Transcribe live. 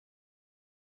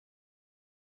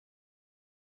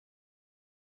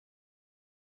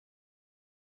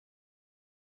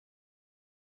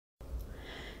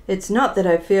It's not that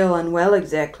I feel unwell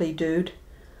exactly, dude.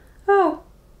 Oh,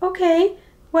 okay.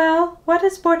 Well, what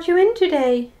has brought you in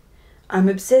today? I'm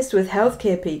obsessed with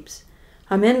healthcare peeps.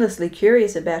 I'm endlessly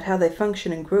curious about how they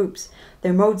function in groups,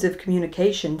 their modes of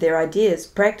communication, their ideas,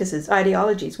 practices,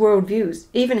 ideologies, worldviews,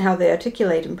 even how they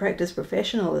articulate and practice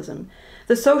professionalism.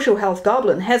 The social health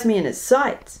goblin has me in his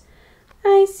sights.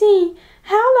 I see.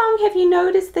 How long have you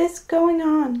noticed this going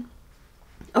on?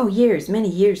 Oh, years, many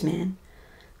years, man.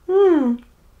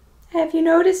 Have you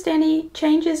noticed any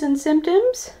changes in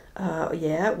symptoms?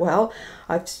 Yeah, well,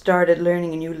 I've started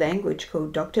learning a new language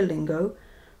called Dr. Lingo.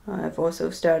 I've also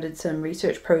started some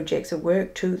research projects at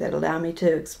work too that allow me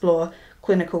to explore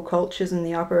clinical cultures in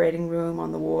the operating room,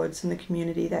 on the wards, in the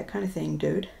community, that kind of thing,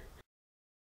 dude.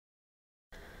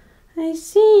 I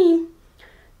see.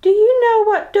 Do you know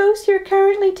what dose you're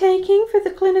currently taking for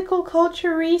the clinical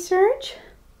culture research?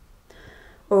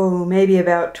 Oh, maybe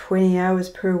about 20 hours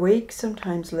per week,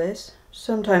 sometimes less.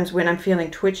 Sometimes when I'm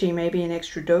feeling twitchy, maybe an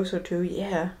extra dose or two,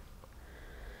 yeah.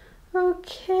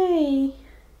 Okay.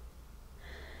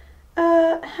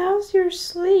 How's your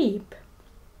sleep?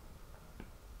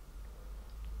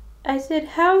 I said,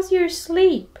 how's your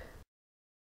sleep?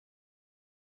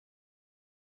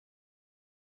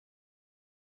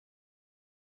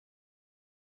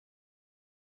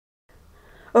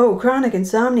 Oh, chronic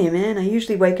insomnia, man. I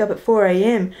usually wake up at 4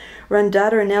 a.m., run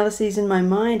data analyses in my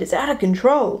mind. It's out of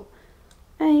control.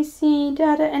 I see,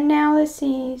 data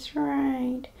analyses,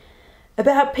 right.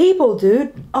 About people,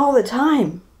 dude, all the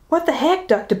time. What the heck,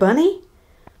 Dr. Bunny?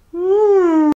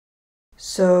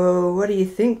 So, what do you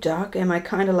think, Doc? Am I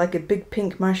kind of like a big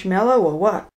pink marshmallow or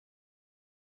what?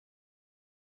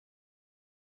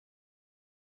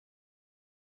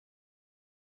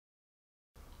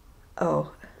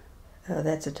 Oh,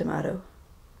 that's a tomato.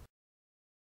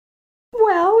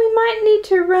 Well, we might need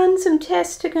to run some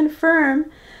tests to confirm,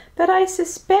 but I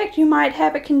suspect you might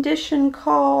have a condition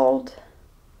called,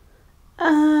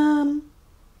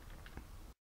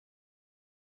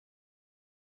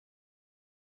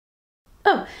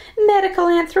 medical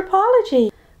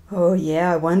anthropology. Oh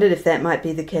yeah, I wondered if that might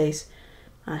be the case.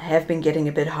 I have been getting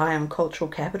a bit high on cultural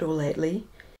capital lately.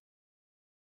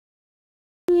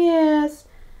 Yes,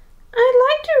 I'd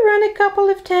like to run a couple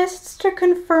of tests to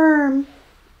confirm.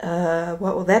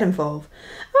 What will that involve?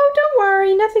 Oh, don't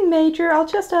worry, nothing major. I'll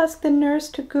just ask the nurse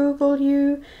to Google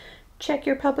you, check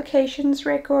your publications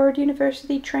record,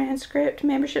 university transcript,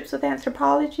 memberships with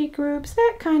anthropology groups,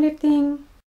 that kind of thing.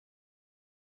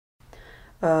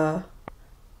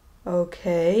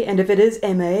 Okay. And if it is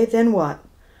MA, then what?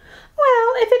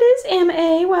 Well, if it is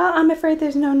MA, well, I'm afraid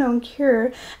there's no known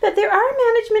cure, but there are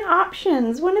management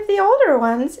options. One of the older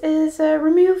ones is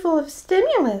removal of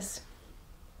stimulus.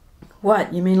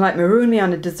 What, you mean like maroon me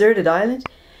on a deserted island?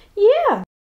 Yeah.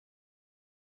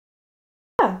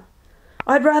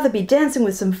 I'd rather be dancing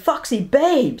with some foxy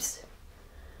babes.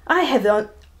 I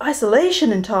have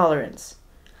isolation intolerance.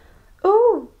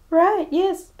 Oh, right,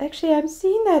 yes. Actually, I'm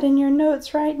seeing that in your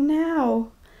notes right now.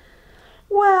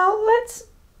 Well, let's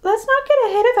not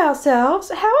get ahead of ourselves.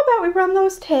 How about we run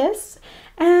those tests,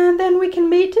 and then we can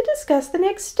meet to discuss the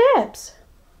next steps?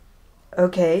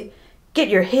 Okay, get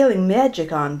your healing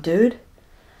magic on, dude.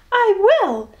 I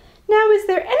will. Now, is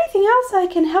there anything else I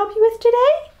can help you with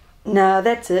today? Nah,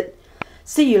 that's it.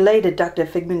 See you later, Dr.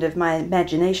 Figment of my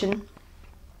imagination.